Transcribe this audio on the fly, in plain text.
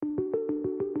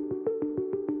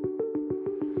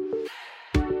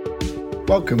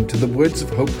Welcome to the Words of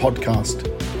Hope podcast,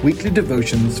 weekly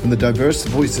devotions from the diverse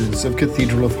voices of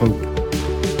Cathedral of Hope.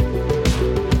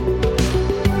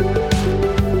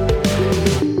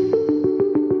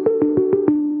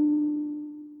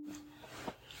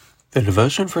 The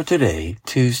devotion for today,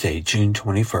 Tuesday, June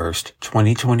 21st,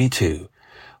 2022,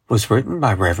 was written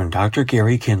by Reverend Dr.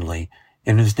 Gary Kinley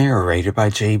and is narrated by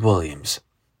Jay Williams.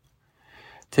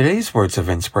 Today's words of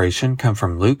inspiration come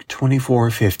from Luke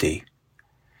 24:50.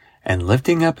 And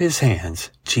lifting up his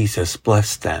hands, Jesus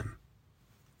blessed them.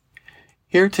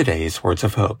 Hear today's words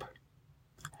of hope.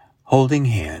 Holding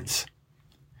hands.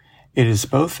 It is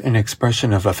both an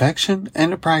expression of affection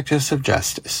and a practice of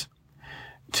justice.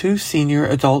 Two senior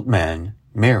adult men,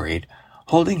 married,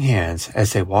 holding hands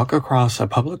as they walk across a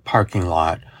public parking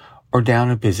lot or down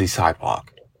a busy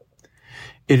sidewalk.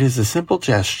 It is a simple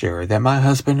gesture that my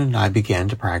husband and I began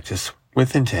to practice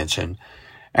with intention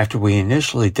after we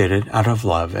initially did it out of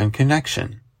love and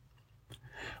connection.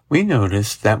 We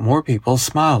noticed that more people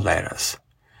smiled at us.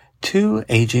 Two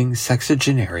aging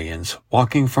sexagenarians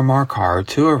walking from our car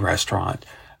to a restaurant,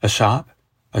 a shop,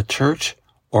 a church,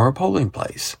 or a polling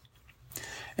place.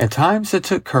 At times it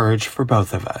took courage for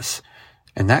both of us,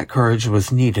 and that courage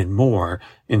was needed more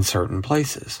in certain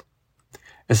places,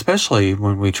 especially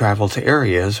when we traveled to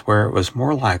areas where it was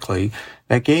more likely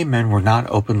that gay men were not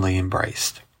openly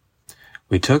embraced.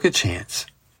 We took a chance,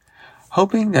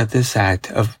 hoping that this act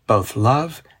of both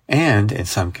love and, in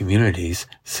some communities,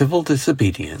 civil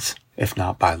disobedience, if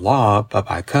not by law but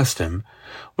by custom,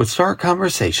 would start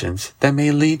conversations that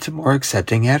may lead to more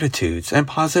accepting attitudes and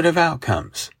positive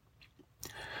outcomes.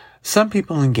 Some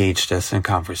people engaged us in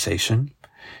conversation.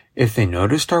 If they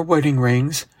noticed our wedding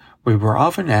rings, we were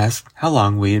often asked how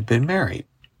long we had been married.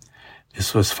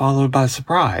 This was followed by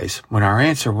surprise when our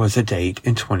answer was a date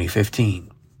in 2015.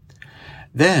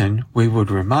 Then we would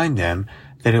remind them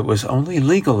that it was only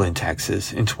legal in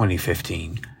Texas in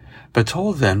 2015, but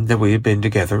told them that we had been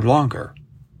together longer.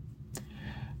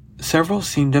 Several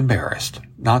seemed embarrassed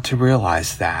not to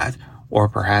realize that, or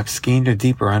perhaps gained a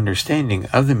deeper understanding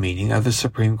of the meaning of the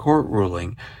Supreme Court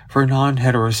ruling for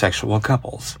non-heterosexual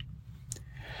couples.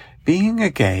 Being a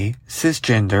gay,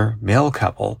 cisgender, male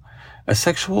couple, a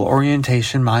sexual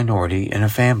orientation minority in a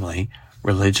family,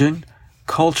 religion,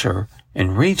 culture,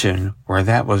 and region where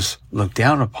that was looked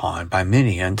down upon by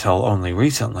many until only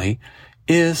recently,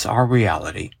 is our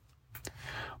reality.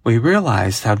 We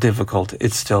realized how difficult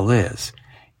it still is,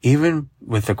 even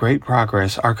with the great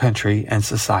progress our country and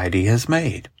society has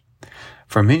made.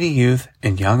 For many youth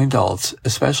and young adults,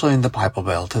 especially in the Bible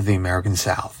Belt of the American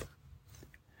South.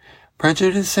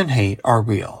 Prejudice and hate are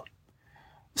real.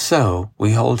 So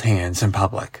we hold hands in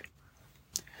public.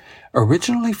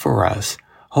 Originally for us,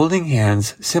 holding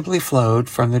hands simply flowed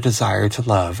from the desire to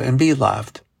love and be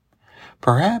loved.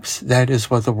 Perhaps that is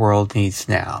what the world needs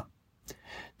now.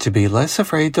 To be less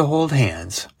afraid to hold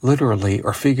hands, literally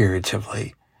or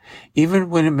figuratively, even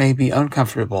when it may be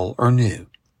uncomfortable or new.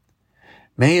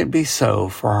 May it be so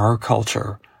for our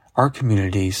culture, our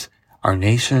communities, our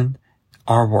nation,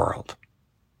 our world.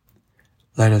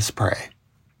 Let us pray.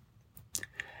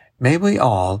 May we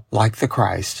all, like the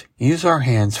Christ, use our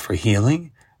hands for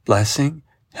healing, blessing,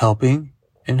 helping,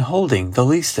 and holding the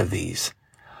least of these,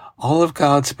 all of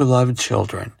God's beloved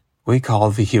children we call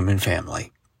the human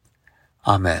family.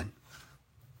 Amen.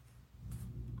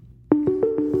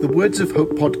 The Words of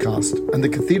Hope podcast and the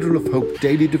Cathedral of Hope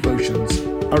daily devotions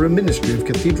are a ministry of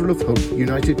Cathedral of Hope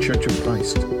United Church of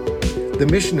Christ. The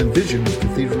mission and vision of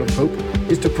Cathedral of Hope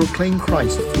is to proclaim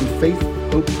Christ through faith,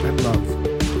 hope, and love.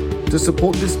 To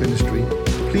support this ministry,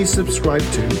 please subscribe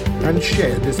to and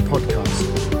share this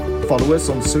podcast. Follow us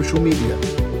on social media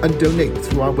and donate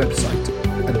through our website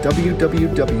at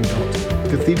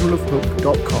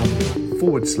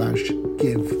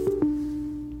www.cathedralofhope.com/give.